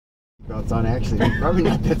seatbelts on, actually. They're probably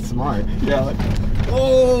not that smart. Yeah, like,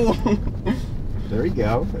 oh! There you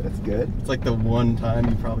go. That's good. It's like the one time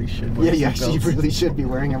you probably should wear Yeah, seatbelts. you really should be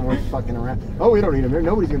wearing them. We're fucking around. Oh, we don't need them here.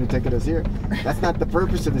 Nobody's going to ticket us here. That's not the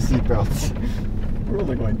purpose of the seatbelts. We're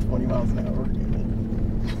only going 20 miles an hour.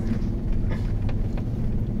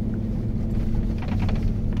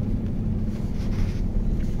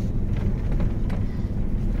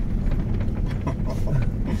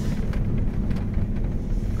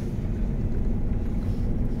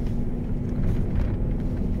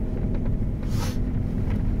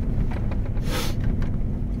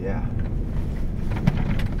 Yeah.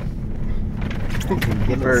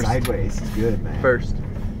 Getting it sideways is good, man. First.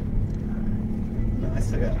 No, I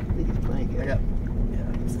still got. I think it's playing good. I got.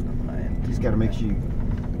 Yeah, it's on my end. You just got to make sure you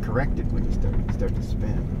correct it when you start to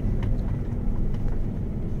spin.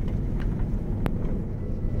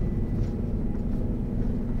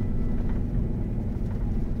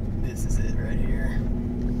 This is it right here.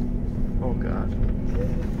 Oh God. Yeah,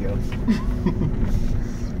 there it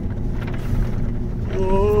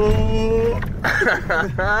Oh.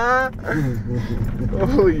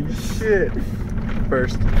 Holy shit.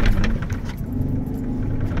 First.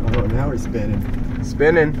 Oh, now we're spinning.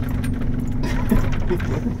 Spinning.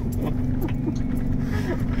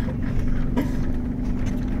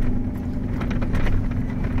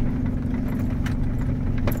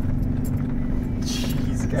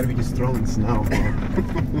 Jesus. Gotta be just throwing snow.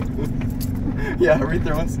 Yeah, are we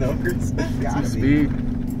throwing snow, Chris? Gotta be. Speed.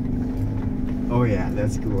 Oh yeah,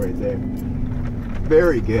 that's cool right there.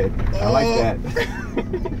 Very good. I like that.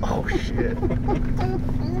 Oh shit.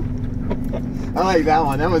 I like that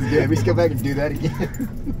one. That was good. We should go back and do that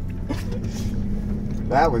again.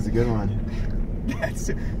 That was a good one.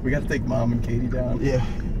 We gotta take Mom and Katie down. Yeah.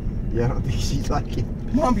 Yeah, I don't think she'd like it.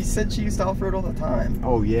 Mom, he said she used to off-road all the time.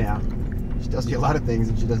 Oh yeah. She tells you a lot of things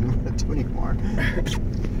that she doesn't want to do anymore.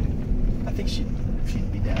 I think she'd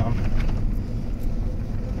be down.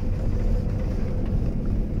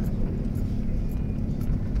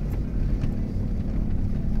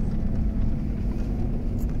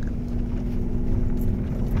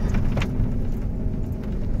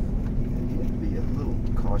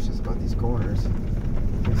 About these corners.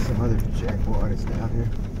 There's some other jackwaters down here.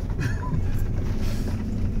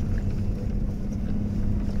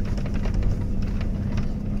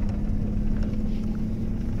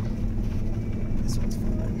 This one's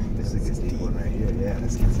fun. This is a good deep one right here. Yeah,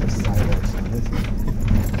 let's get some sidewalks on this.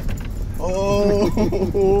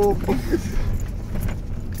 Oh!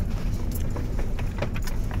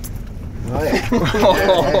 Oh yeah.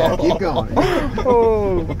 Yeah, keep going.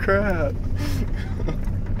 Oh crap.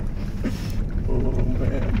 Oh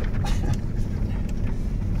man.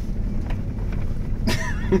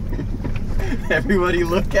 Everybody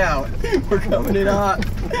look out. We're coming in hot.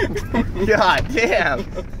 God damn.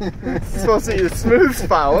 It's supposed to be the smooth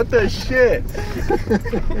spot. What the shit?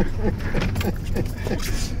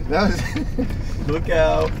 That was Look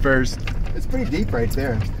out. First. it's pretty deep right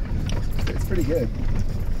there. It's pretty good.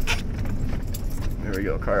 There we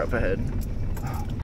go, car up ahead.